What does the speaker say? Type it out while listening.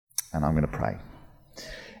And I'm going to pray.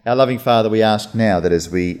 Our loving Father, we ask now that as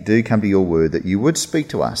we do come to your word, that you would speak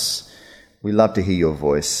to us. We love to hear your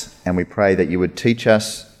voice, and we pray that you would teach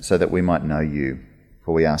us so that we might know you.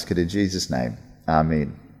 For we ask it in Jesus' name.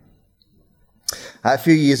 Amen. A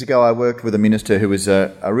few years ago, I worked with a minister who was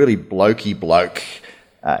a really blokey bloke.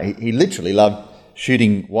 He literally loved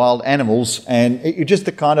shooting wild animals, and just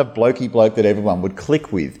the kind of blokey bloke that everyone would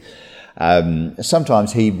click with.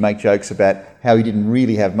 Sometimes he'd make jokes about how he didn't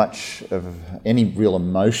really have much of any real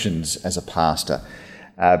emotions as a pastor.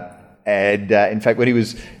 In fact, when he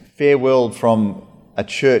was farewelled from a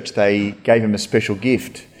church, they gave him a special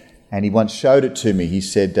gift, and he once showed it to me. He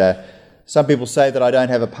said, some people say that I don't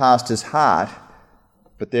have a pastor's heart,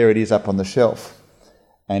 but there it is up on the shelf.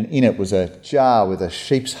 And in it was a jar with a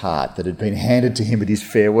sheep's heart that had been handed to him at his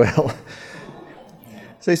farewell.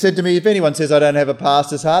 So he said to me, if anyone says I don't have a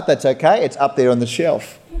pastor's heart, that's okay. It's up there on the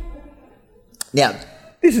shelf. Now,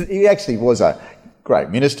 he actually was a great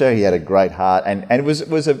minister. He had a great heart and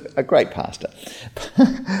was a great pastor.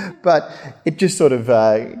 But it just sort of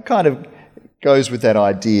kind of goes with that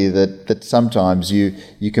idea that sometimes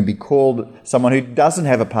you can be called someone who doesn't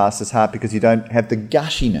have a pastor's heart because you don't have the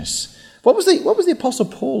gushiness. What was the Apostle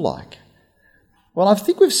Paul like? Well, I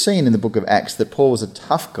think we've seen in the book of Acts that Paul was a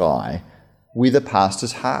tough guy with a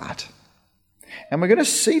pastor's heart. And we're going to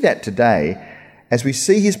see that today as we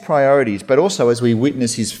see his priorities, but also as we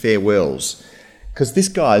witness his farewells. Because this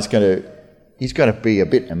guy is going to be a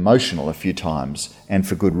bit emotional a few times, and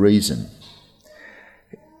for good reason.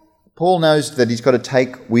 Paul knows that he's got to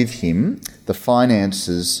take with him the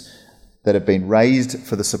finances that have been raised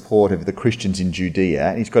for the support of the Christians in Judea,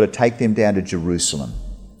 and he's got to take them down to Jerusalem.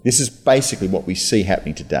 This is basically what we see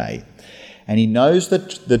happening today. And he knows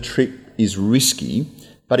that the trip is risky,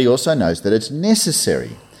 but he also knows that it's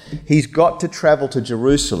necessary. He's got to travel to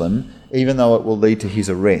Jerusalem, even though it will lead to his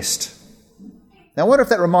arrest. Now, I wonder if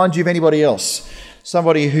that reminds you of anybody else,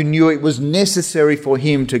 somebody who knew it was necessary for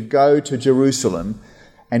him to go to Jerusalem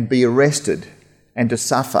and be arrested and to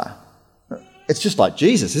suffer. It's just like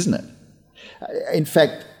Jesus, isn't it? In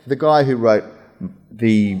fact, the guy who wrote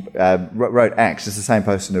Acts is the same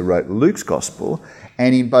person who wrote Luke's Gospel,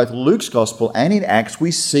 and in both Luke's Gospel and in Acts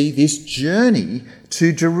we see this journey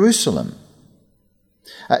to Jerusalem.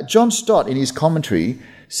 John Stott, in his commentary,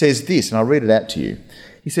 says this, and I'll read it out to you.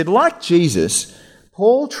 He said, like Jesus,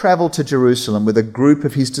 Paul travelled to Jerusalem with a group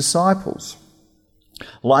of his disciples.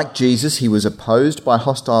 Like Jesus, he was opposed by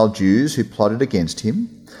hostile Jews who plotted against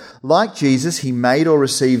him. Like Jesus, he made or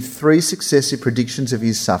received 3 successive predictions of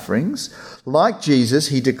his sufferings. Like Jesus,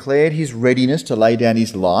 he declared his readiness to lay down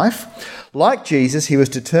his life. Like Jesus, he was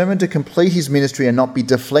determined to complete his ministry and not be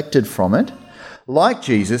deflected from it. Like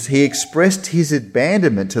Jesus, he expressed his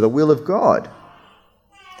abandonment to the will of God.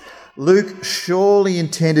 Luke surely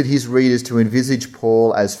intended his readers to envisage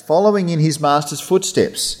Paul as following in his master's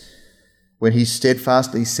footsteps when he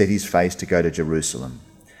steadfastly set his face to go to Jerusalem.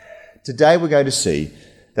 Today we're going to see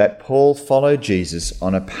that Paul followed Jesus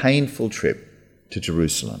on a painful trip to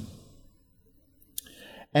Jerusalem.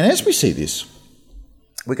 And as we see this,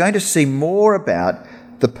 we're going to see more about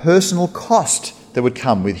the personal cost that would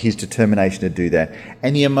come with his determination to do that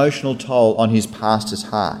and the emotional toll on his pastor's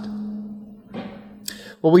heart.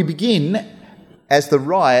 Well, we begin as the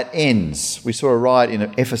riot ends. We saw a riot in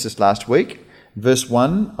Ephesus last week, verse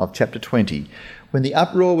 1 of chapter 20. When the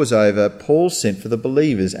uproar was over, Paul sent for the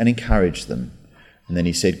believers and encouraged them. And then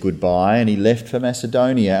he said goodbye and he left for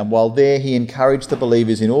Macedonia. And while there, he encouraged the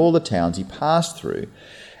believers in all the towns he passed through.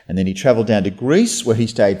 And then he travelled down to Greece, where he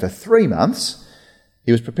stayed for 3 months.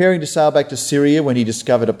 He was preparing to sail back to Syria when he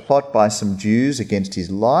discovered a plot by some Jews against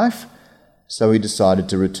his life. So he decided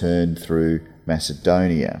to return through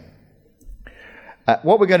Macedonia.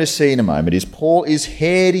 What we're going to see in a moment is Paul is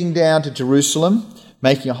heading down to Jerusalem,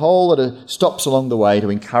 making a whole lot of stops along the way to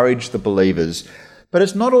encourage the believers. But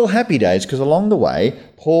it's not all happy days, because along the way,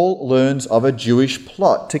 Paul learns of a Jewish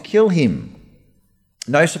plot to kill him.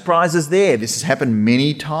 No surprises there. This has happened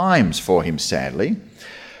many times for him, sadly.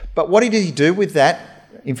 But what did he do with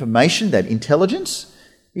that information, that intelligence?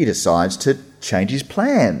 He decides to change his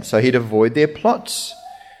plan so he'd avoid their plots.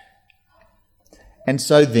 And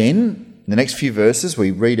so then, in the next few verses,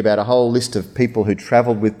 we read about a whole list of people who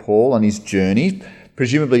travelled with Paul on his journey,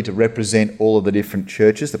 presumably to represent all of the different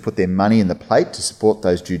churches that put their money in the plate to support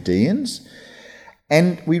those Judeans.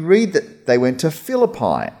 And we read that they went to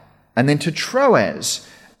Philippi and then to Troas.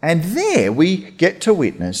 And there we get to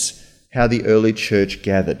witness how the early church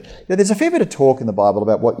gathered. Now, there's a fair bit of talk in the Bible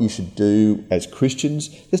about what you should do as Christians.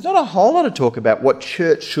 There's not a whole lot of talk about what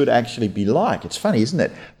church should actually be like. It's funny, isn't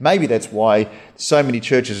it? Maybe that's why so many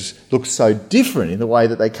churches look so different in the way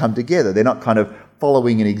that they come together. They're not kind of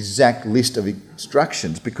following an exact list of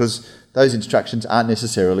instructions because those instructions aren't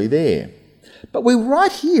necessarily there. But we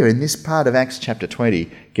right here in this part of Acts chapter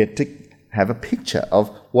 20 get to have a picture of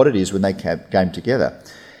what it is when they came together.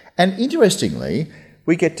 And interestingly,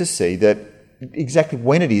 we get to see that exactly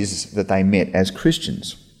when it is that they met as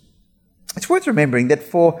Christians. It's worth remembering that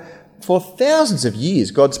for thousands of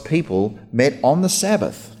years, God's people met on the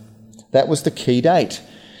Sabbath. That was the key date.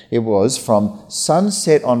 It was from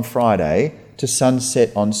sunset on Friday to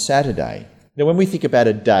sunset on Saturday. Now, when we think about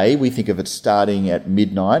a day, we think of it starting at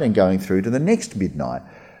midnight and going through to the next midnight.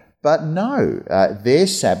 But no, their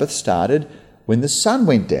Sabbath started when the sun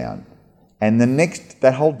went down. And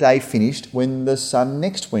that whole day finished when the sun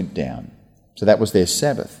next went down. So that was their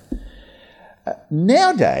Sabbath.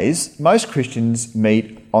 Nowadays, most Christians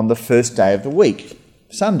meet on the first day of the week,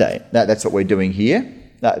 Sunday. Now, that's what we're doing here.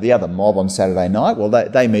 The other mob on Saturday night, well,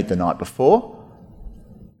 they meet the night before.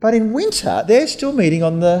 But in winter, they're still meeting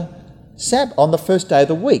on the first day of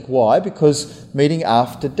the week. Why? Because meeting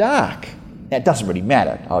after dark. Now, it doesn't really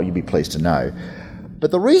matter. Oh, you'd be pleased to know. But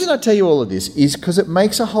the reason I tell you all of this is because it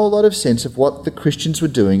makes a whole lot of sense of what the Christians were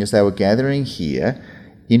doing as they were gathering here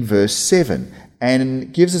in verse 7,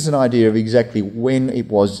 and gives us an idea of exactly when it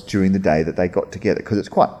was during the day that they got together, because it's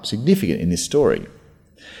quite significant in this story.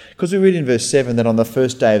 Because we read in verse 7 that on the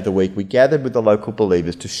first day of the week we gathered with the local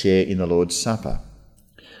believers to share in the Lord's Supper.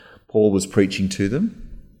 Paul was preaching to them,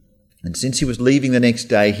 and since he was leaving the next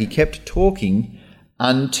day, he kept talking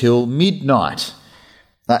until midnight.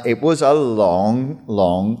 It was a long,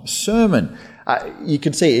 long sermon. You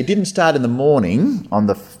can see it didn't start in the morning on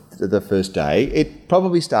the first day. It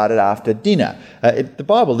probably started after dinner. The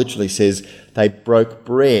Bible literally says they broke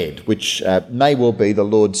bread, which may well be the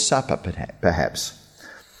Lord's Supper, perhaps.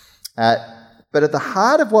 But at the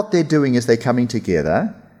heart of what they're doing as they're coming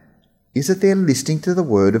together is that they're listening to the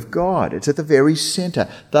Word of God. It's at the very centre.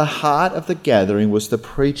 The heart of the gathering was the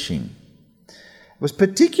preaching. It was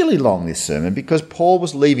particularly long, this sermon, because Paul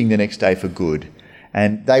was leaving the next day for good,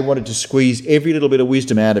 and they wanted to squeeze every little bit of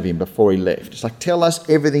wisdom out of him before he left. It's like, tell us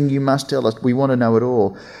everything you must tell us. We want to know it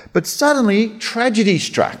all. But suddenly, tragedy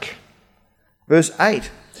struck. Verse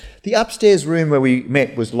 8, the upstairs room where we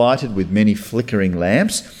met was lighted with many flickering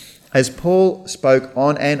lamps. As Paul spoke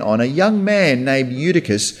on and on, a young man named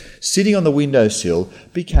Eutychus, sitting on the windowsill,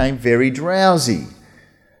 became very drowsy.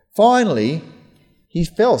 Finally, he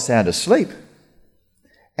fell sound asleep,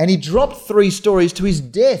 and he dropped 3 stories to his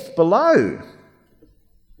death below.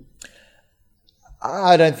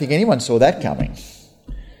 I don't think anyone saw that coming.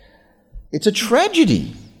 It's a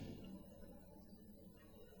tragedy.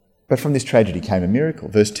 But from this tragedy came a miracle.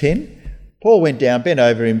 Verse 10, Paul went down, bent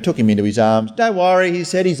over him, took him into his arms. Don't worry, he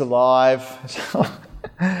said, he's alive.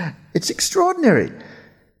 It's extraordinary.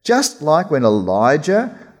 Just like when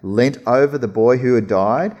Elijah leant over the boy who had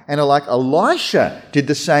died, and like Elisha did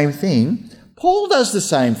the same thing, Paul does the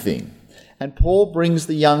same thing. And Paul brings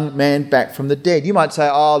the young man back from the dead. You might say,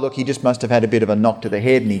 oh, look, he just must have had a bit of a knock to the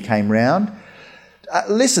head and he came round.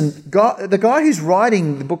 Listen, the guy who's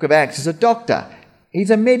writing the book of Acts is a doctor. He's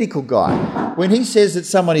a medical guy. When he says that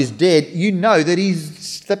someone is dead, you know that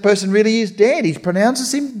that person really is dead. He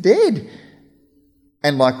pronounces him dead.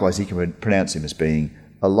 And likewise, he can pronounce him as being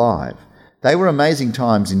alive. They were amazing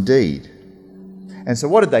times indeed. And so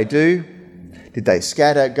what did they do? Did they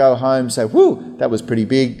scatter, go home, say, whoo, that was pretty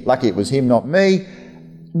big, lucky it was him, not me?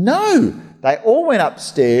 No, they all went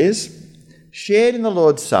upstairs, shared in the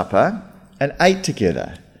Lord's Supper, and ate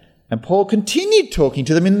together. And Paul continued talking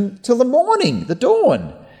to them until the morning, the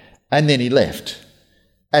dawn, and then he left.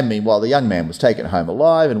 And meanwhile, the young man was taken home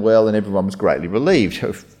alive and well, and everyone was greatly relieved.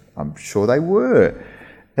 I'm sure they were.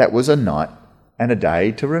 That was a night and a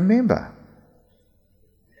day to remember.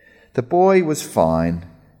 The boy was fine,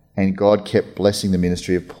 and God kept blessing the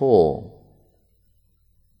ministry of Paul.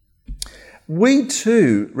 We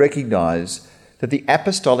too recognise that the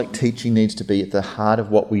apostolic teaching needs to be at the heart of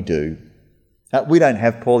what we do. We don't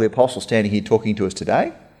have Paul the Apostle standing here talking to us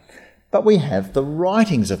today, but we have the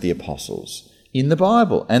writings of the apostles in the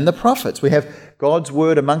Bible and the prophets. We have God's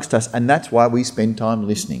word amongst us, and that's why we spend time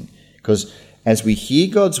listening, because as we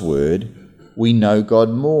hear God's word, we know God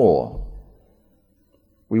more.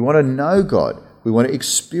 We want to know God. We want to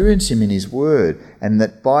experience him in his word, and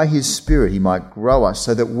that by his Spirit he might grow us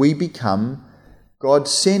so that we become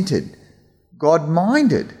God-centred,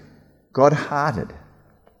 God-minded, God-hearted.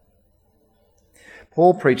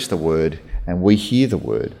 Paul preached the word, and we hear the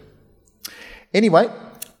word. Anyway,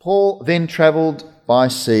 Paul then travelled by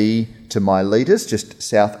sea to Miletus, just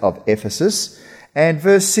south of Ephesus. And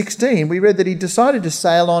verse 16, we read that he decided to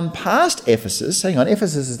sail on past Ephesus. Hang on,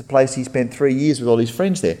 Ephesus is the place he spent 3 years with all his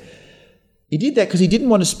friends there. He did that because he didn't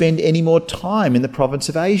want to spend any more time in the province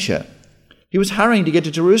of Asia. He was hurrying to get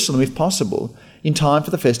to Jerusalem, if possible, in time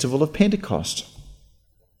for the festival of Pentecost.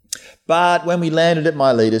 But when we landed at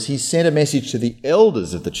Miletus, he sent a message to the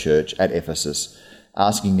elders of the church at Ephesus,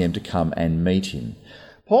 asking them to come and meet him.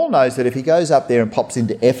 Paul knows that if he goes up there and pops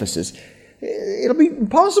into Ephesus, it'll be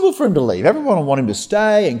impossible for him to leave. Everyone will want him to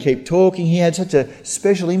stay and keep talking. He had such a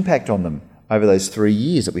special impact on them over those 3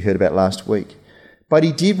 years that we heard about last week. But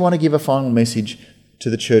he did want to give a final message to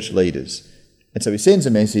the church leaders. And so he sends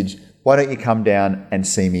a message, why don't you come down and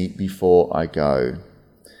see me before I go?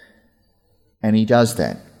 And he does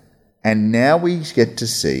that. And now we get to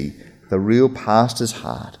see the real pastor's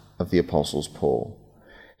heart of the Apostle Paul.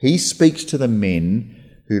 He speaks to the men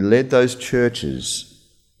who led those churches,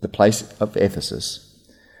 the place of Ephesus,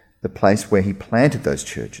 the place where he planted those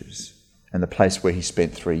churches, and the place where he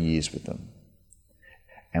spent 3 years with them.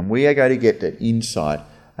 And we are going to get that insight,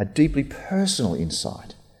 a deeply personal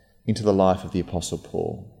insight, into the life of the Apostle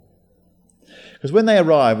Paul. Because when they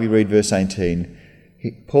arrived, we read verse 18,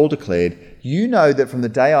 Paul declared, "You know that from the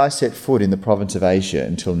day I set foot in the province of Asia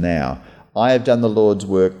until now, I have done the Lord's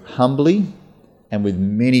work humbly and with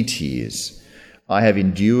many tears. I have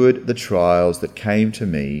endured the trials that came to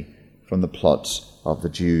me from the plots of the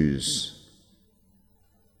Jews."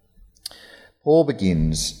 Paul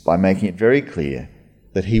begins by making it very clear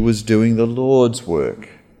that he was doing the Lord's work.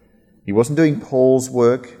 He wasn't doing Paul's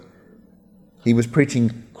work. He was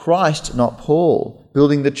preaching Christ, not Paul,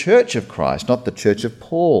 building the church of Christ, not the church of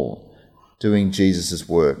Paul, doing Jesus'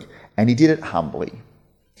 work. And he did it humbly.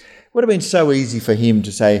 It would have been so easy for him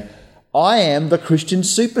to say, I am the Christian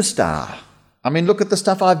superstar. I mean, look at the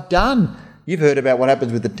stuff I've done. You've heard about what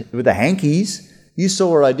happens with the hankies. You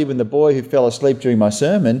saw what I did with the boy who fell asleep during my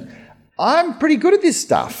sermon. I'm pretty good at this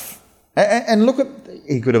stuff. And look at,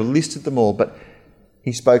 he could have listed them all, but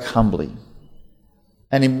he spoke humbly.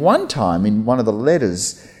 And in one time, in one of the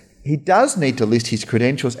letters, he does need to list his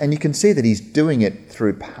credentials, and you can see that he's doing it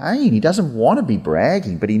through pain. He doesn't want to be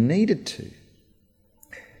bragging, but he needed to.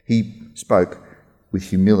 He spoke with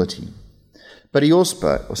humility, but he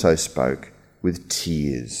also spoke with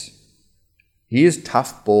tears. Here's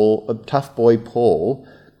tough boy Paul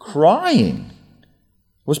crying.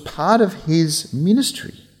 It was part of his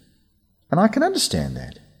ministry. And I can understand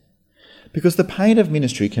that, because the pain of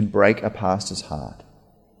ministry can break a pastor's heart.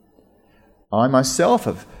 I myself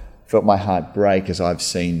have felt my heart break as I've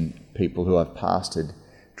seen people who I've pastored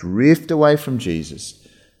drift away from Jesus,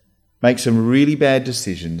 make some really bad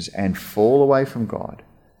decisions and fall away from God.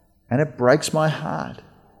 And it breaks my heart.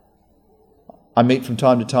 I meet from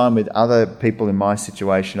time to time with other people in my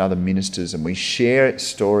situation, other ministers, and we share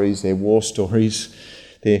stories, their war stories,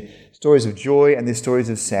 their stories of joy and their stories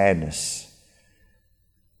of sadness.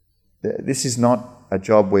 This is not a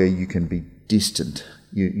job where you can be distant.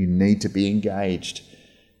 You need to be engaged.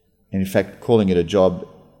 And in fact, calling it a job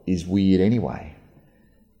is weird anyway,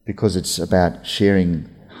 because it's about sharing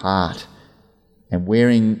heart. And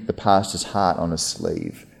wearing the pastor's heart on a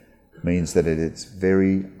sleeve means that it's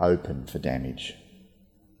very open for damage.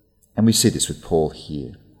 And we see this with Paul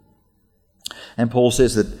here. And Paul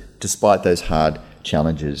says that despite those hard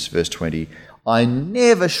challenges, verse 20, I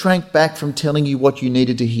never shrank back from telling you what you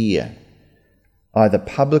needed to hear, either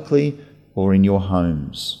publicly or in your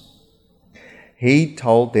homes. He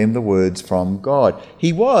told them the words from God.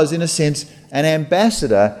 He was, in a sense, an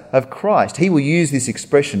ambassador of Christ. He will use this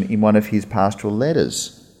expression in one of his pastoral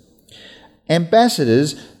letters.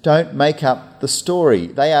 Ambassadors don't make up the story.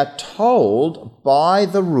 They are told by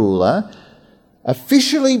the ruler,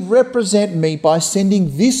 officially represent me by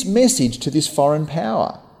sending this message to this foreign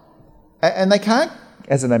power. And they can't,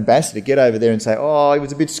 as an ambassador, get over there and say, oh, it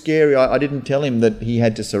was a bit scary. I didn't tell him that he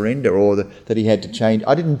had to surrender or that he had to change.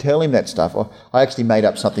 I didn't tell him that stuff. Or I actually made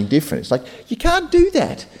up something different. It's like, you can't do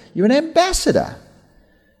that. You're an ambassador.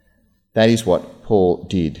 That is what Paul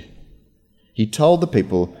did. He told the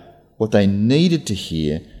people what they needed to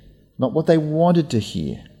hear, not what they wanted to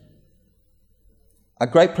hear. A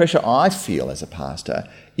great pressure I feel as a pastor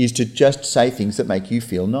is to just say things that make you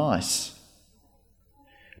feel nice.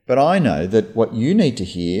 But I know that what you need to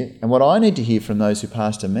hear and what I need to hear from those who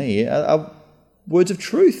pastor me are words of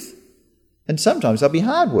truth. And sometimes they'll be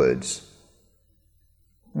hard words.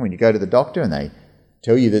 When you go to the doctor and they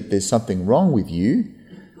tell you that there's something wrong with you,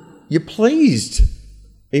 you're pleased,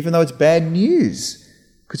 even though it's bad news,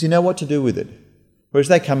 because you know what to do with it. Whereas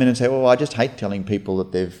they come in and say, well, I just hate telling people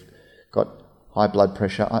that they've got high blood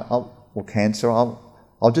pressure, or cancer,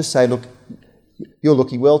 I'll just say, look, you're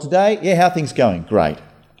looking well today. Yeah, how are things going? Great.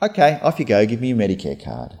 Okay, off you go. Give me your Medicare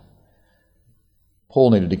card.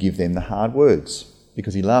 Paul needed to give them the hard words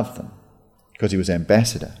because he loved them, because he was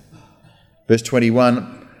ambassador. Verse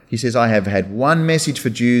 21, he says, I have had one message for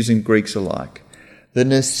Jews and Greeks alike, the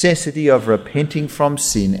necessity of repenting from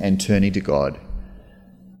sin and turning to God,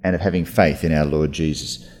 and of having faith in our Lord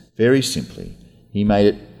Jesus. Very simply, he made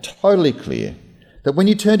it totally clear that when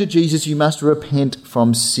you turn to Jesus, you must repent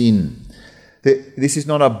from sin. This is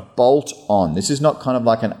not a bolt on. This is not kind of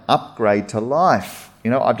like an upgrade to life.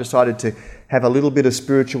 I've decided to have a little bit of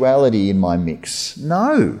spirituality in my mix.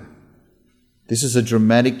 No. This is a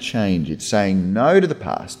dramatic change. It's saying no to the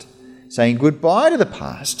past, saying goodbye to the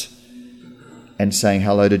past, and saying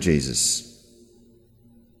hello to Jesus.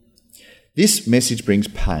 This message brings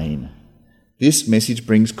pain. This message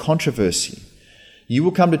brings controversy. You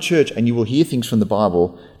will come to church and you will hear things from the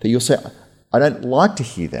Bible that you'll say, I don't like to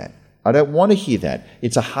hear that. I don't want to hear that.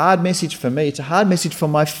 It's a hard message for me. It's a hard message for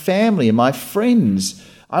my family and my friends.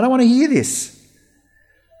 I don't want to hear this.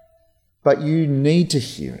 But you need to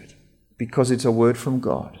hear it because it's a word from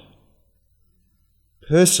God.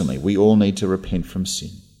 Personally, we all need to repent from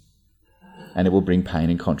sin, and it will bring pain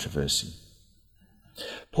and controversy.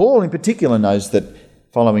 Paul in particular knows that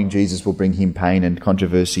following Jesus will bring him pain and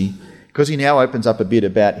controversy because he now opens up a bit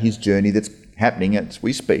about his journey that's happening as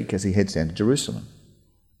we speak as he heads down to Jerusalem.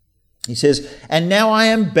 He says, and now I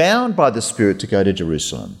am bound by the Spirit to go to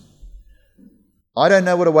Jerusalem. I don't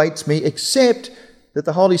know what awaits me except that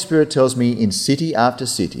the Holy Spirit tells me in city after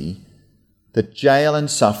city that jail and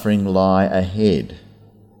suffering lie ahead.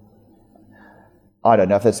 I don't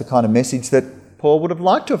know if that's the kind of message that Paul would have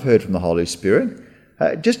liked to have heard from the Holy Spirit.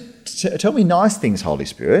 Just tell me nice things, Holy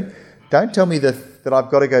Spirit. Don't tell me that I've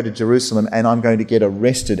got to go to Jerusalem and I'm going to get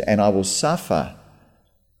arrested and I will suffer.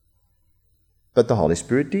 But the Holy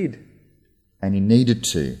Spirit did. And he needed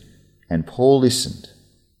to. And Paul listened.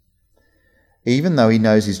 Even though he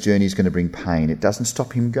knows his journey is going to bring pain, it doesn't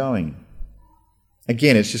stop him going.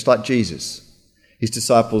 Again, it's just like Jesus. His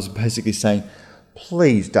disciples are basically saying,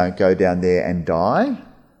 please don't go down there and die.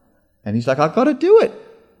 And he's like, I've got to do it.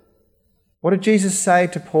 What did Jesus say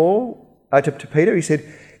to to Peter? He said,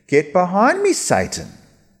 get behind me, Satan.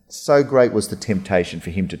 So great was the temptation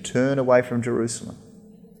for him to turn away from Jerusalem.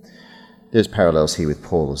 There's parallels here with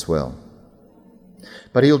Paul as well.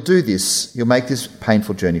 But he'll do this, he'll make this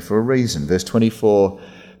painful journey for a reason. Verse 24,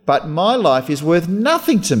 but my life is worth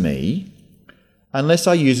nothing to me unless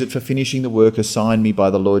I use it for finishing the work assigned me by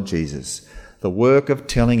the Lord Jesus, the work of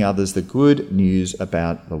telling others the good news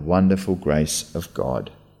about the wonderful grace of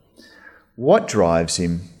God. What drives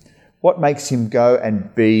him? What makes him go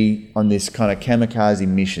and be on this kind of kamikaze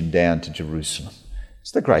mission down to Jerusalem?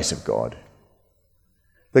 It's the grace of God.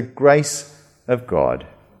 The grace of God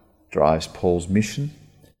drives Paul's mission.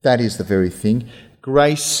 That is the very thing.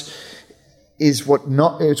 Grace is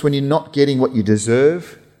it's when you're not getting what you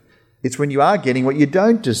deserve. It's when you are getting what you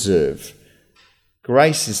don't deserve.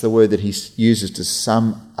 Grace is the word that he uses to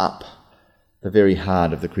sum up the very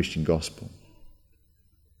heart of the Christian gospel.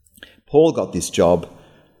 Paul got this job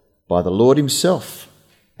by the Lord himself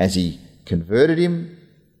as he converted him,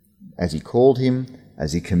 as he called him,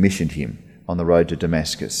 as he commissioned him on the road to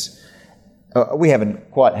Damascus. We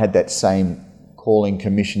haven't quite had that same calling,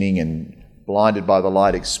 commissioning and blinded by the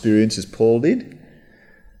light experience as Paul did.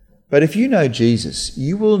 But if you know Jesus,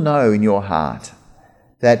 you will know in your heart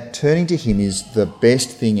that turning to him is the best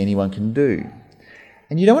thing anyone can do.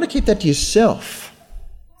 And you don't want to keep that to yourself.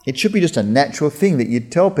 It should be just a natural thing that you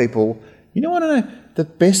tell people, you don't want to know the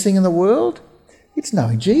best thing in the world? It's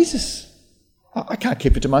knowing Jesus. I can't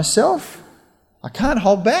keep it to myself. I can't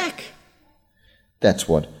hold back. That's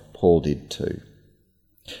what Paul did too.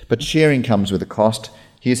 But sharing comes with a cost.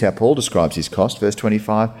 Here's how Paul describes his cost, verse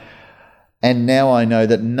 25. And now I know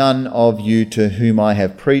that none of you to whom I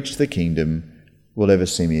have preached the kingdom will ever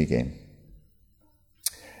see me again.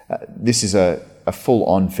 This is a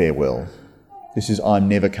full-on farewell. This is, I'm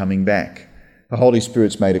never coming back. The Holy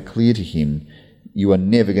Spirit's made it clear to him, you are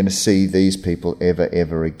never going to see these people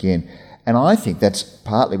ever again. And I think that's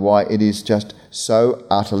partly why it is just so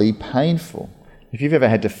utterly painful. If you've ever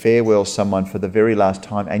had to farewell someone for the very last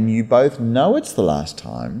time and you both know it's the last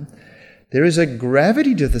time, there is a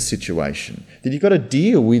gravity to the situation that you've got to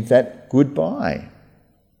deal with that goodbye.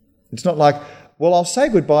 It's not like, well, I'll say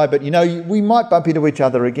goodbye, but we might bump into each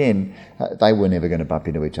other again. They were never going to bump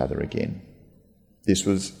into each other again. This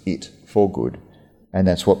was it for good. And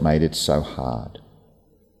that's what made it so hard.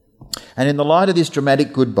 And in the light of this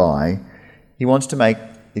dramatic goodbye, he wants to make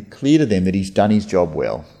it clear to them that he's done his job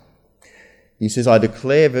well. He says, I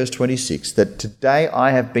declare, verse 26, that today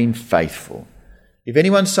I have been faithful. If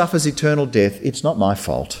anyone suffers eternal death, it's not my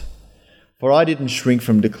fault, for I didn't shrink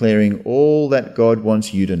from declaring all that God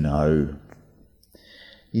wants you to know.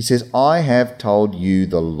 He says, I have told you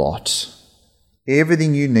the lot,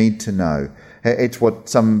 everything you need to know. It's what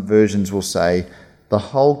some versions will say, the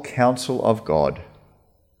whole counsel of God,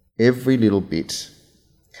 every little bit,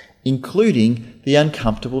 including the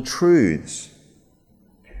uncomfortable truths,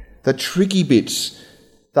 the tricky bits,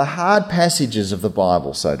 the hard passages of the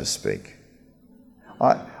Bible, so to speak.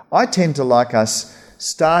 I tend to like us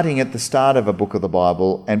starting at the start of a book of the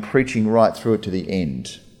Bible and preaching right through it to the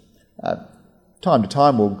end. Time to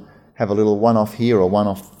time we'll have a little one-off here or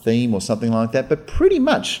one-off theme or something like that, but pretty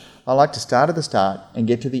much I like to start at the start and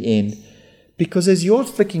get to the end, because as you're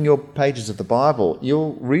flicking your pages of the Bible,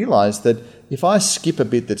 you'll realise that if I skip a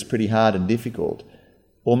bit that's pretty hard and difficult,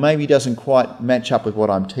 or maybe doesn't quite match up with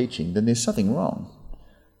what I'm teaching, then there's something wrong.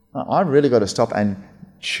 I've really got to stop and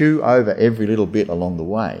chew over every little bit along the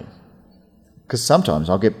way. Because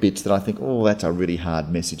sometimes I'll get bits that I think, oh, that's a really hard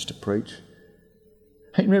message to preach.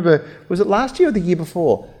 I remember, was it last year or the year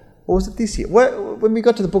before? Or was it this year? When we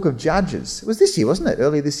got to the book of Judges, it was this year, wasn't it?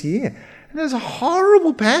 Earlier this year. And there's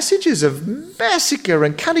horrible passages of massacre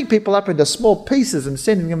and cutting people up into small pieces and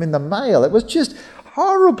sending them in the mail. It was just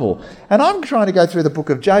horrible. And I'm trying to go through the book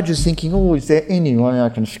of Judges thinking, oh, is there any way I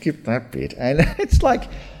can skip that bit? And it's like,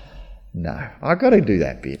 no, I've got to do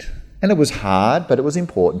that bit. And it was hard, but it was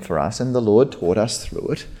important for us, and the Lord taught us through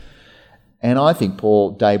it. And I think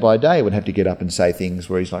Paul, day by day, would have to get up and say things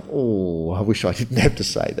where he's like, oh, I wish I didn't have to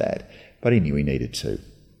say that. But he knew he needed to.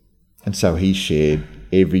 And so he shared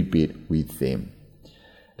every bit with them.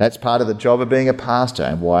 That's part of the job of being a pastor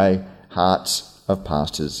and why hearts of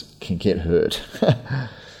pastors can get hurt.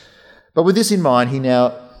 But with this in mind, he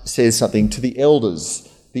now says something to the elders,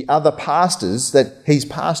 the other pastors that he's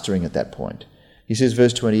pastoring at that point. He says,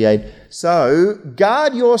 verse 28, so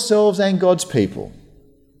guard yourselves and God's people.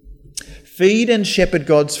 Feed and shepherd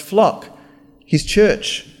God's flock, his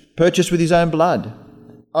church, purchased with his own blood,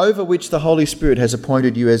 over which the Holy Spirit has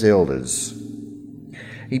appointed you as elders.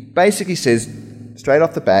 He basically says, straight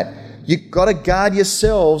off the bat, you've got to guard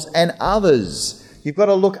yourselves and others. You've got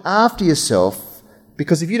to look after yourself,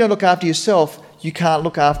 because if you don't look after yourself, you can't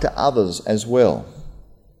look after others as well.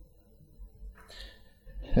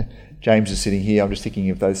 James is sitting here, I'm just thinking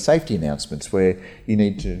of those safety announcements where you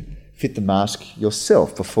need to fit the mask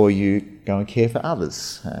yourself before you go and care for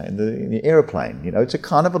others in the aeroplane. You know, it's a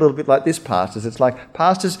kind of a little bit like this, pastors. It's like,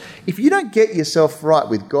 pastors, if you don't get yourself right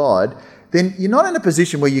with God, then you're not in a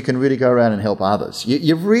position where you can really go around and help others.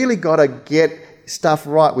 You've really got to get stuff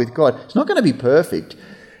right with God. It's not going to be perfect.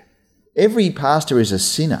 Every pastor is a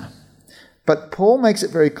sinner. But Paul makes it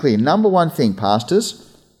very clear. Number one thing,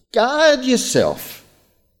 pastors, guard yourself.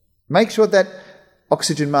 Make sure that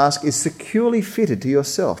oxygen mask is securely fitted to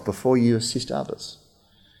yourself before you assist others.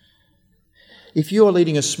 If you're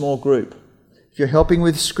leading a small group, if you're helping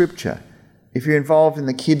with scripture, if you're involved in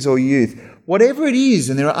the kids or youth, whatever it is,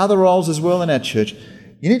 and there are other roles as well in our church,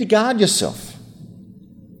 you need to guard yourself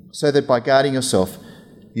so that by guarding yourself,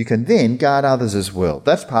 you can then guard others as well.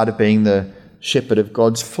 That's part of being the shepherd of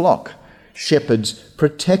God's flock. Shepherds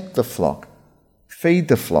protect the flock, feed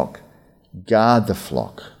the flock, guard the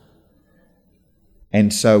flock.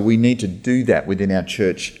 And so we need to do that within our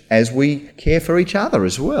church as we care for each other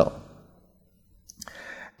as well.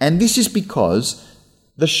 And this is because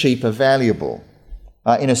the sheep are valuable.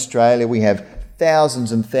 In Australia, we have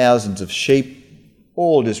thousands and thousands of sheep,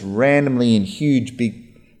 all just randomly in huge, big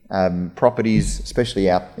properties, especially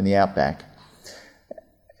out in the outback.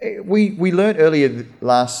 We learnt earlier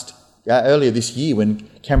this year when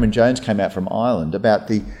Cameron Jones came out from Ireland about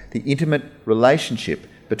the intimate relationship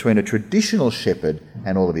between a traditional shepherd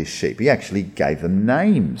and all of his sheep. He actually gave them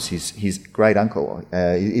names. His great uncle,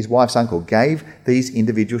 his wife's uncle, gave these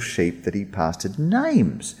individual sheep that he pastored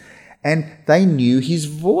names. And they knew his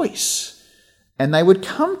voice. And they would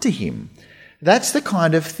come to him. That's the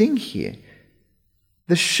kind of thing here.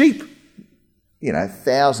 The sheep,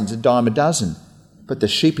 thousands, a dime a dozen. But the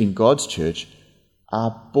sheep in God's church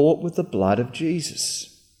are bought with the blood of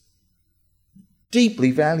Jesus.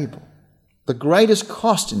 Deeply valuable. The greatest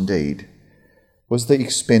cost, indeed, was the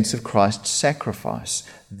expense of Christ's sacrifice.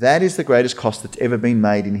 That is the greatest cost that's ever been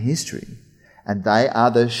made in history. And they are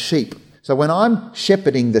the sheep. So when I'm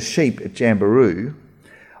shepherding the sheep at Jamboree,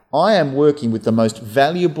 I am working with the most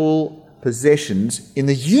valuable possessions in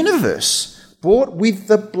the universe, bought with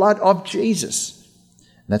the blood of Jesus.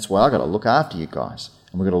 And that's why I've got to look after you guys.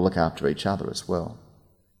 And we've got to look after each other as well.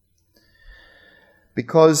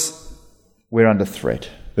 Because we're under threat.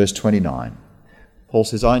 Verse 29, Paul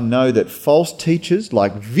says, I know that false teachers,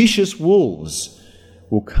 like vicious wolves,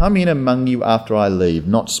 will come in among you after I leave,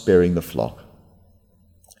 not sparing the flock.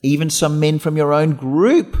 Even some men from your own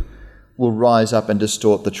group will rise up and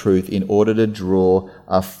distort the truth in order to draw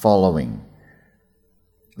a following.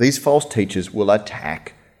 These false teachers will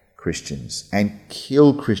attack Christians and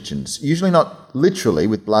kill Christians, usually not literally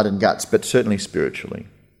with blood and guts, but certainly spiritually.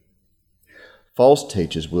 False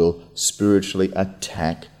teachers will spiritually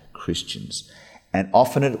attack Christians, and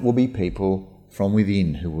often it will be people from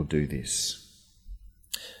within who will do this.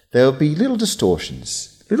 There will be little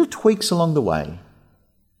distortions, little tweaks along the way,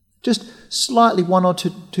 just slightly 1 or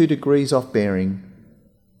 2 degrees off bearing.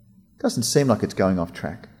 Doesn't seem like it's going off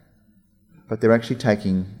track, but they're actually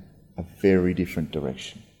taking a very different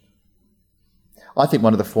direction. I think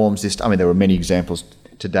one of the forms, there were many examples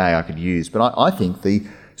today I could use, but I think the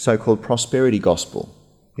so-called prosperity gospel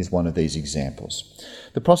is one of these examples.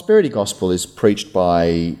 The prosperity gospel is preached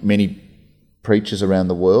by many preachers around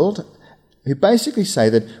the world who basically say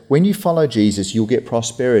that when you follow Jesus, you'll get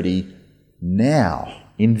prosperity now,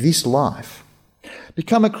 in this life.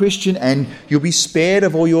 Become a Christian and you'll be spared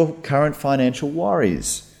of all your current financial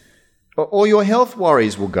worries. All your health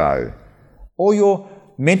worries will go. All your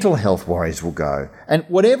mental health worries will go. And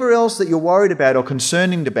whatever else that you're worried about or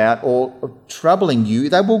concerned about or troubling you,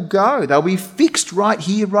 they will go. They'll be fixed right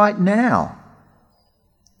here, right now.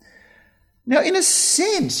 Now, in a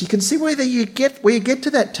sense, you can see where you get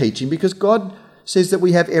to that teaching, because God says that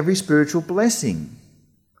we have every spiritual blessing.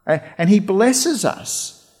 And He blesses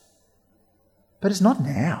us. But it's not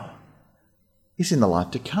now. It's in the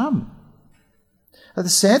life to come. Now, the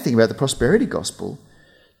sad thing about the prosperity gospel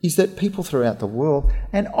is that people throughout the world,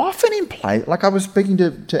 and often in place, like I was speaking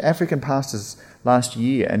to African pastors last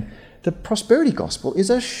year, and the prosperity gospel is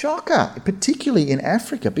a shocker, particularly in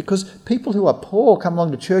Africa, because people who are poor come along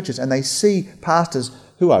to churches and they see pastors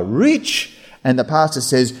who are rich, and the pastor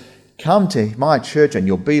says, come to my church and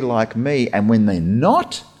you'll be like me. And when they're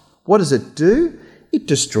not, what does it do? It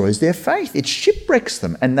destroys their faith. It shipwrecks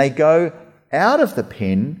them, and they go out of the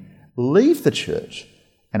pen, leave the church,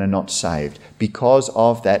 and are not saved because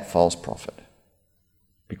of that false prophet,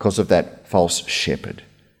 because of that false shepherd.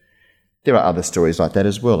 There are other stories like that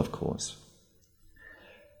as well, of course.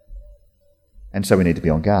 And so we need to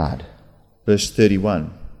be on guard. Verse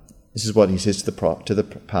 31, this is what he says to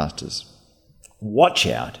the pastors. Watch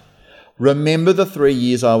out. Remember the 3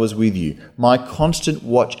 years I was with you, my constant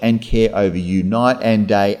watch and care over you, night and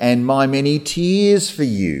day, and my many tears for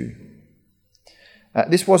you.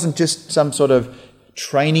 This wasn't just some sort of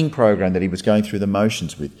training program that he was going through the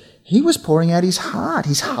motions with. He was pouring out his heart.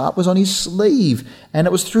 His heart was on his sleeve, and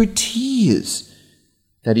it was through tears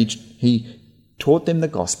that he taught them the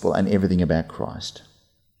gospel and everything about Christ.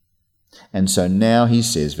 And so now he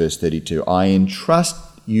says, verse 32, I entrust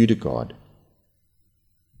you to God.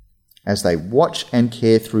 As they watch and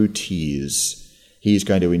care through tears, he is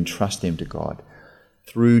going to entrust them to God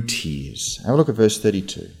through tears. Have a look at verse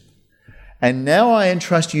 32. And now I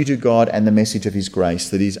entrust you to God and the message of his grace,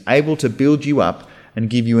 that he is able to build you up and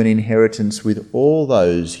give you an inheritance with all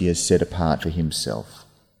those he has set apart for himself.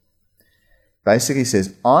 Basically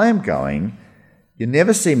says, I am going, you'll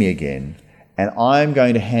never see me again, and I am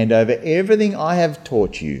going to hand over everything I have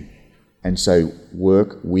taught you. And so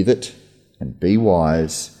work with it and be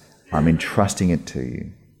wise. I'm entrusting it to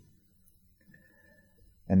you.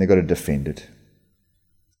 And they've got to defend it.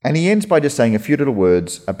 And he ends by just saying a few little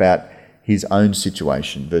words about his own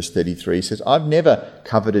situation. Verse 33 says, I've never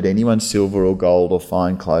coveted anyone's silver or gold or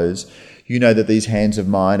fine clothes. You know that these hands of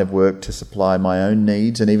mine have worked to supply my own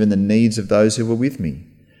needs and even the needs of those who were with me.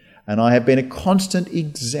 And I have been a constant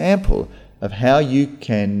example of how you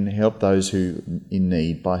can help those who in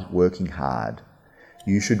need by working hard.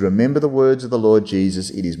 You should remember the words of the Lord Jesus.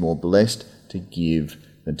 It is more blessed to give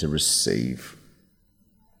than to receive.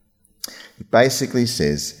 He basically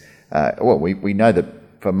says, we know that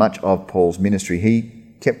for much of Paul's ministry, he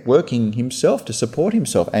kept working himself to support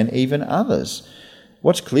himself and even others.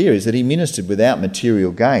 What's clear is that he ministered without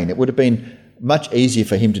material gain. It would have been much easier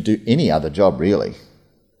for him to do any other job, really,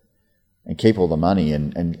 and keep all the money,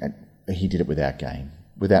 and he did it without gain,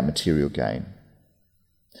 without material gain.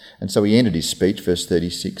 And so he ended his speech, verse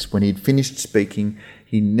 36. When he'd finished speaking,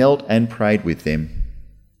 he knelt and prayed with them.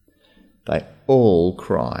 They all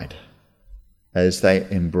cried as they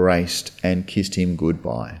embraced and kissed him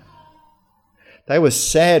goodbye. They were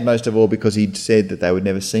sad most of all because he'd said that they would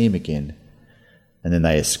never see him again. And then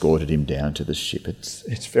they escorted him down to the ship.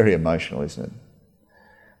 It's very emotional, isn't it?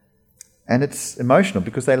 And it's emotional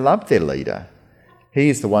because they loved their leader. He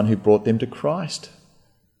is the one who brought them to Christ.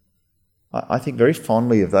 I think very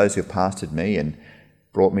fondly of those who have pastored me, and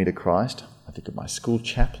brought me to Christ. I think of my school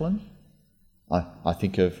chaplain. I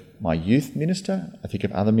think of my youth minister. I think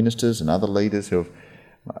of other ministers and other leaders who have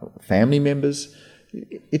family members.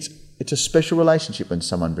 It's a special relationship when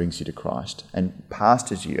someone brings you to Christ and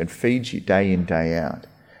pastors you and feeds you day in, day out.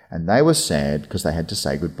 And they were sad because they had to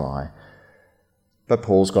say goodbye. But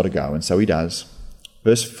Paul's got to go, and so he does.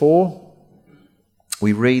 Verse 4,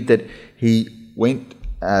 we read that he went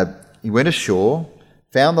ashore,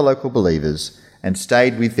 found the local believers, and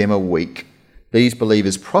stayed with them a week. These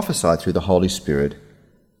believers prophesied through the Holy Spirit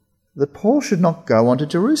that Paul should not go on to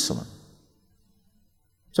Jerusalem.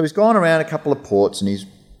 So he's gone around a couple of ports and he's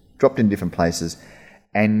dropped in different places,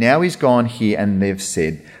 and now he's gone here and they've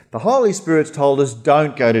said, the Holy Spirit's told us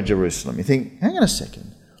don't go to Jerusalem. You think, hang on a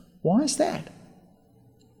second, why is that?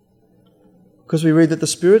 Because we read that the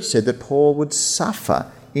Spirit said that Paul would suffer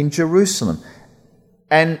in Jerusalem.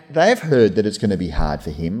 And they've heard that it's going to be hard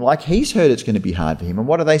for him, like he's heard it's going to be hard for him. And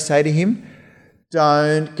what do they say to him?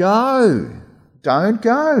 Don't go. Don't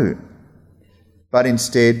go. But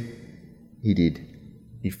instead, he did.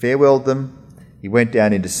 He farewelled them. He went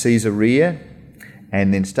down into Caesarea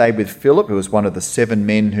and then stayed with Philip, who was one of the 7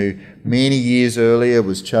 men who many years earlier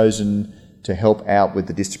was chosen to help out with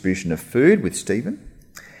the distribution of food with Stephen.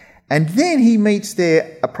 And then he meets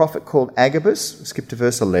there a prophet called Agabus. Skip to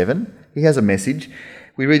verse 11. He has a message.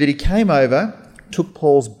 We read that he came over, took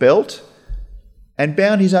Paul's belt, and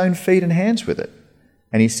bound his own feet and hands with it.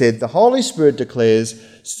 And he said, the Holy Spirit declares,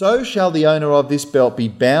 so shall the owner of this belt be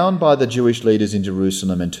bound by the Jewish leaders in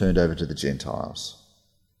Jerusalem and turned over to the Gentiles.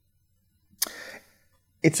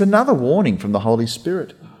 It's another warning from the Holy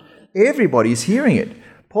Spirit. Everybody's hearing it.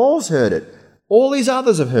 Paul's heard it. All these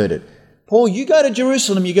others have heard it. Paul, you go to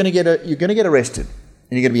Jerusalem, you're going to get arrested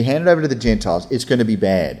and you're going to be handed over to the Gentiles. It's going to be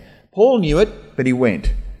bad. Paul knew it, but he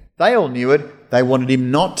went. They all knew it. They wanted him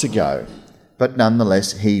not to go. But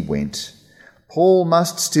nonetheless, he went. Paul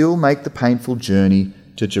must still make the painful journey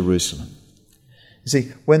to Jerusalem. You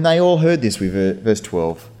see, when they all heard this, verse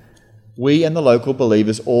 12, we and the local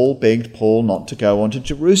believers all begged Paul not to go on to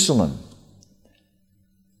Jerusalem.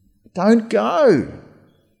 Don't go.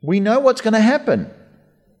 We know what's going to happen.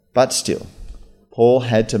 But still, Paul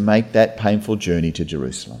had to make that painful journey to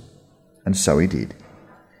Jerusalem. And so he did.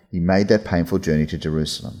 He made that painful journey to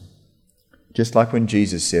Jerusalem. Just like when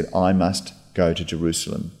Jesus said, I must go to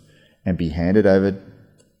Jerusalem and be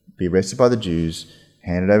arrested by the Jews,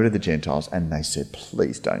 handed over to the Gentiles, and they said,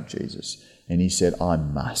 please don't, Jesus. And he said, I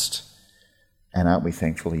must. And aren't we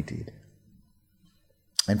thankful he did?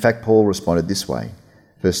 In fact, Paul responded this way.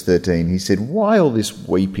 Verse 13, he said, why all this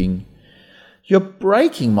weeping? You're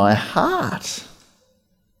breaking my heart.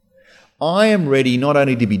 I am ready not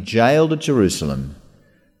only to be jailed at Jerusalem,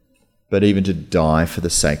 but even to die for the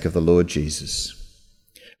sake of the Lord Jesus.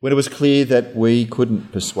 When it was clear that we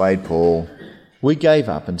couldn't persuade Paul, we gave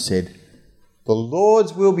up and said, the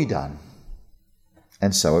Lord's will be done.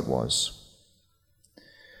 And so it was.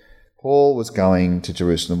 Paul was going to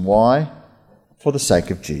Jerusalem. Why? For the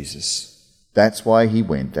sake of Jesus. That's why he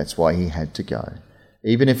went. That's why he had to go.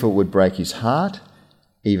 Even if it would break his heart,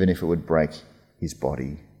 even if it would break his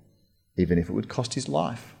body, even if it would cost his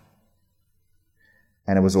life.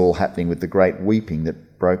 And it was all happening with the great weeping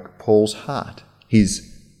that broke Paul's heart,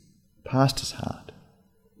 his pastor's heart.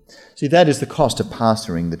 See, that is the cost of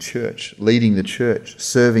pastoring the church, leading the church,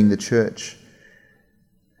 serving the church.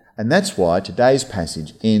 And that's why today's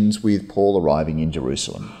passage ends with Paul arriving in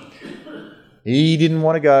Jerusalem. He didn't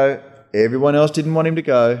want to go. Everyone else didn't want him to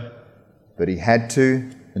go. But he had to,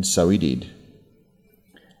 and so he did.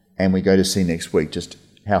 And we go to see next week just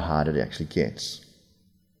how hard it actually gets.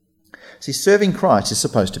 See, serving Christ is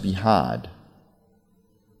supposed to be hard.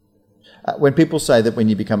 When people say that when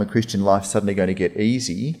you become a Christian, life's suddenly going to get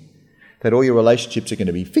easy, that all your relationships are going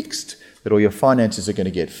to be fixed, that all your finances are going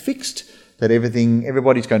to get fixed, that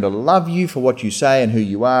everybody's going to love you for what you say and who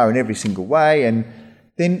you are in every single way, and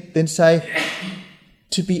then say,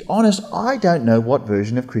 to be honest, I don't know what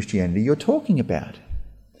version of Christianity you're talking about.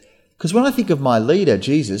 Because when I think of my leader,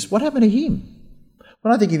 Jesus, what happened to him?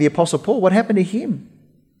 When I think of the Apostle Paul, what happened to him?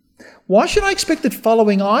 Why should I expect that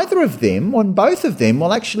following either of them, or both of them,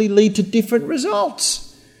 will actually lead to different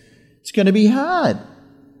results? It's going to be hard.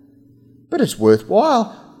 But it's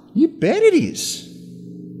worthwhile. You bet it is.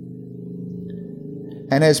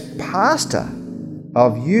 And as pastor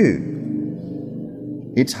of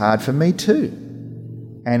you, it's hard for me too.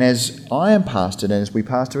 And as I am pastored and as we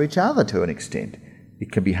pastor each other to an extent,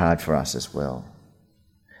 it can be hard for us as well.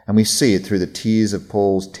 And we see it through the tears of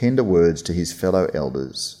Paul's tender words to his fellow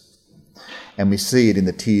elders. And we see it in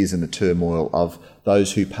the tears and the turmoil of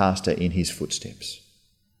those who pastor in his footsteps.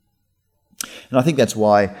 And I think that's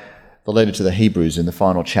why the letter to the Hebrews in the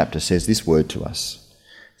final chapter says this word to us.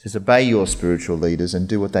 It says, obey your spiritual leaders and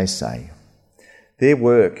do what they say. Their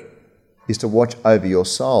work is to watch over your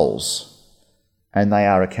souls, and they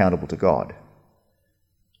are accountable to God.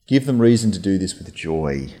 Give them reason to do this with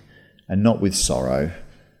joy and not with sorrow.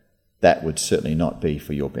 That would certainly not be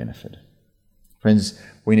for your benefit. Friends,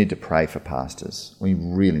 we need to pray for pastors. We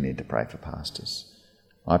really need to pray for pastors.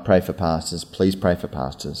 I pray for pastors. Please pray for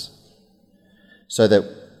pastors. So that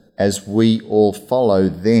as we all follow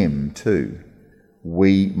them too,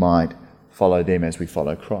 we might follow them as we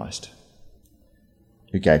follow Christ,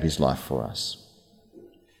 who gave his life for us.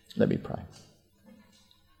 Let me pray.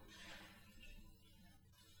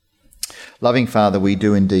 Loving Father, we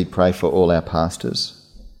do indeed pray for all our pastors.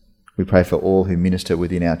 We pray for all who minister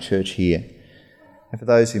within our church here. And for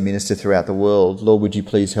those who minister throughout the world, Lord, would you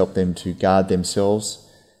please help them to guard themselves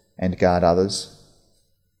and guard others?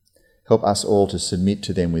 Help us all to submit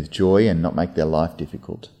to them with joy and not make their life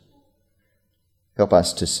difficult. Help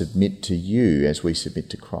us to submit to you as we submit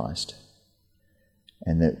to Christ,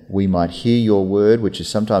 and that we might hear your word, which is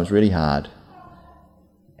sometimes really hard,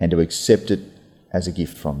 and to accept it as a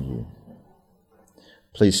gift from you.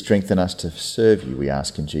 Please strengthen us to serve you, we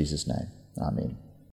ask in Jesus' name. Amen.